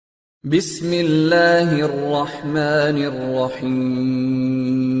بسم الله الرحمن الرحيم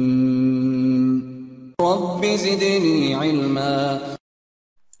رب زدني علما.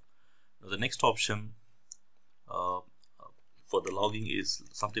 The next option for the logging is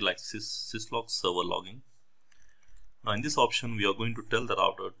something like Syslog server logging. Now in this option we are going to tell the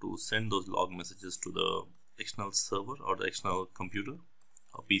router to send those log messages to the external server or the external computer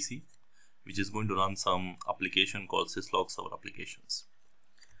or PC, which is going to run some application called Syslog server applications.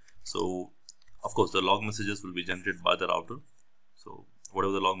 So of course the log messages will be generated by the router, so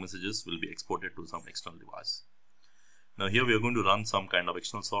whatever the log messages will be exported to some external device. Now here we are going to run some kind of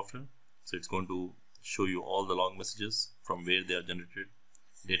external software, so it's going to show you all the log messages from where they are generated,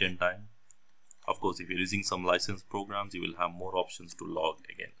 date and time. Of course if you're using some licensed programs you will have more options to log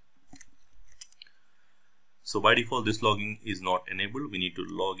again. So by default this logging is not enabled. We need to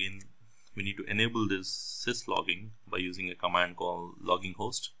log in. We need to enable this syslogging by using a command called logging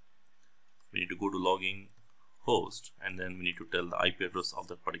host. We need to go to logging host and then we need to tell the IP address of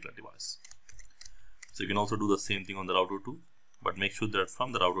that particular device. So you can also do the same thing on the router 2, but make sure that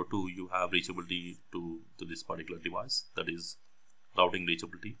from the router 2 you have reachability to this particular device, that is routing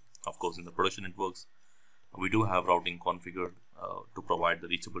reachability. Of course in the production networks we do have routing configured to provide the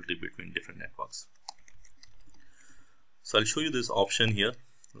reachability between different networks. So I'll show you this option here.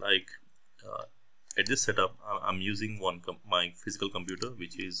 Like at this setup I'm using my physical computer,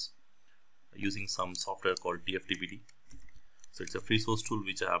 which is using some software called TFTPD. So it's a free source tool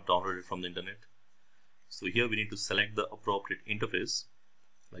which I have downloaded from the internet. So here we need to select the appropriate interface.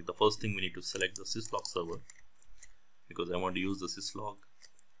 Like the first thing we need to select the Syslog server, because I want to use the Syslog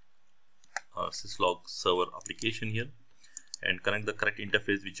server application here, and connect the correct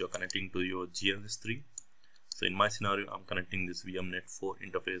interface which you're connecting to your GNS3. So in my scenario I'm connecting this VMnet4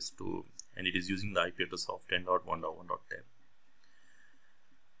 interface to, and it is using the IP address of 10.1.1.10.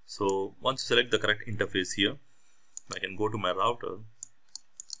 So once you select the correct interface here, I can go to my router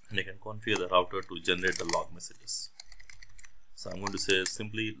and I can configure the router to generate the log messages. So I'm going to say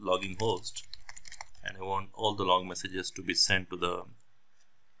simply logging host, and I want all the log messages to be sent to the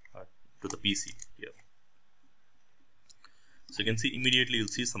PC here. So you can see immediately you'll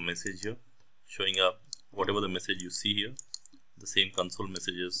see some message here showing up. Whatever the message you see here, the same console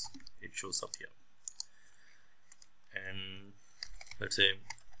messages, it shows up here. And let's say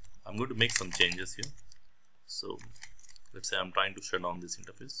I'm going to make some changes here. So let's say I'm trying to shut down this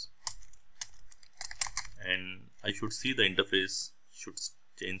interface, and I should see the interface should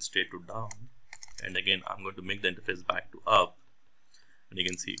change state to down, and again I'm going to make the interface back to up, and you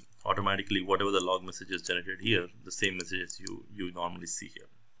can see automatically whatever the log messages generated here, the same messages you normally see here.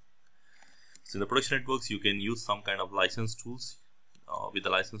 So in the production networks you can use some kind of license tools. With the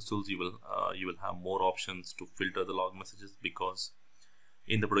license tools you will have more options to filter the log messages, because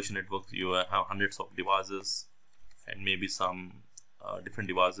in the production network you have hundreds of devices, and maybe some different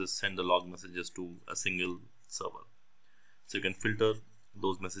devices send the log messages to a single server. So you can filter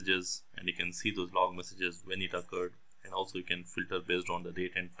those messages and you can see those log messages when it occurred, and also you can filter based on the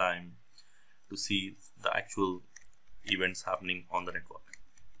date and time to see the actual events happening on the network.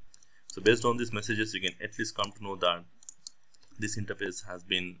 So based on these messages you can at least come to know that this interface has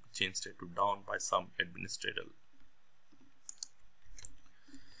been changed state to down by some administrator.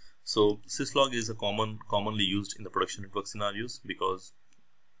 So syslog is a commonly used in the production network scenarios, because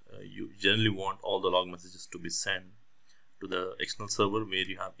you generally want all the log messages to be sent to the external server where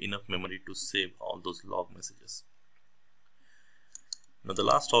you have enough memory to save all those log messages. Now the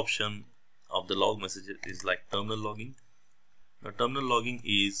last option of the log messages is like terminal logging. Now terminal logging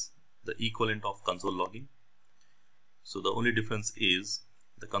is the equivalent of console logging. So the only difference is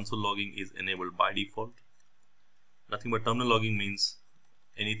the console logging is enabled by default. Nothing but terminal logging means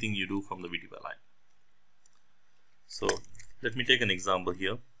anything you do from the VTY line. So let me take an example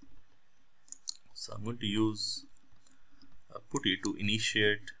here. So I'm going to use PuTTY to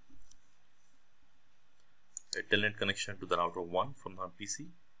initiate a telnet connection to the router 1 from our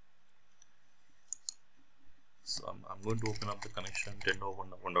PC. So I'm going to open up the connection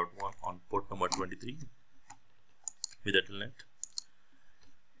 10.1.1 on port number 23 with a telnet,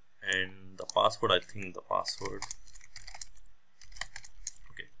 and the password, I think the password.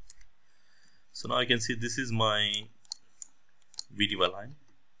 Okay. So now I can see this is my VTY line,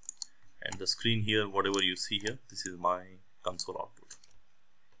 and the screen here, whatever you see here, this is my console output.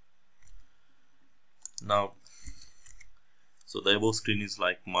 Now, so the above screen is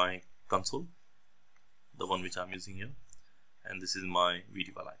like my console, the one which I'm using here, and this is my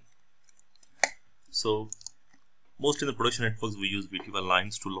VTY line. So most in the production networks we use VTY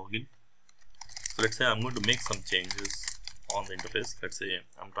lines to log in. So let's say I'm going to make some changes on the interface. Let's say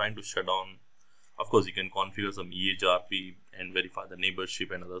I'm trying to shut down. Of course, you can configure some EHRP and verify the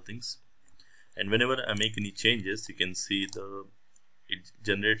neighborship and other things. And whenever I make any changes, you can see it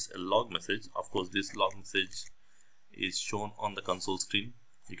generates a log message. Of course, this log message is shown on the console screen.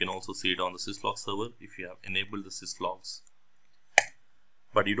 You can also see it on the syslog server if you have enabled the syslogs,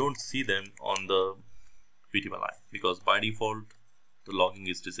 but you don't see them on the VTY line because by default the logging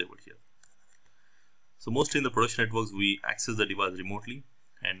is disabled here. So mostly in the production networks, we access the device remotely,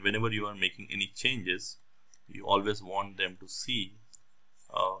 and whenever you are making any changes, you always want them to see.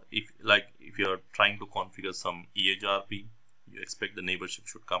 If you are trying to configure some EHRP, you expect the neighborship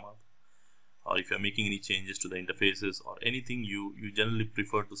should come up, or if you are making any changes to the interfaces or anything, you generally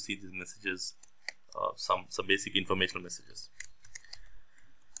prefer to see these messages, some basic informational messages.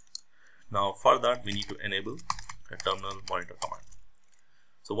 Now for that, we need to enable a terminal monitor command.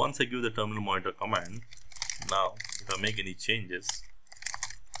 So once I give the terminal monitor command, now if I make any changes,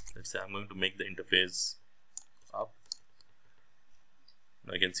 let's say I'm going to make the interface up.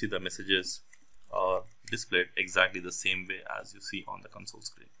 Now you can see the messages are displayed exactly the same way as you see on the console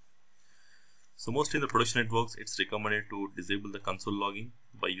screen. So mostly in the production networks, it's recommended to disable the console logging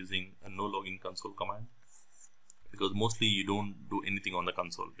by using a no logging console command, because mostly you don't do anything on the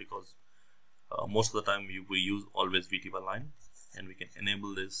console, because most of the time we use always VTY line, and we can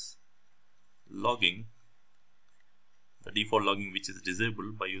enable this logging, the default logging, which is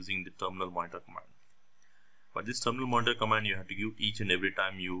disabled by using the terminal monitor command. But this terminal monitor command you have to give each and every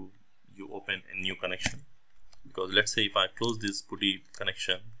time you open a new connection, because let's say if I close this PuTTY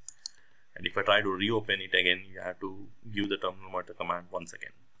connection and if I try to reopen it again, you have to give the terminal monitor command once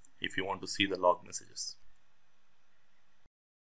again if you want to see the log messages.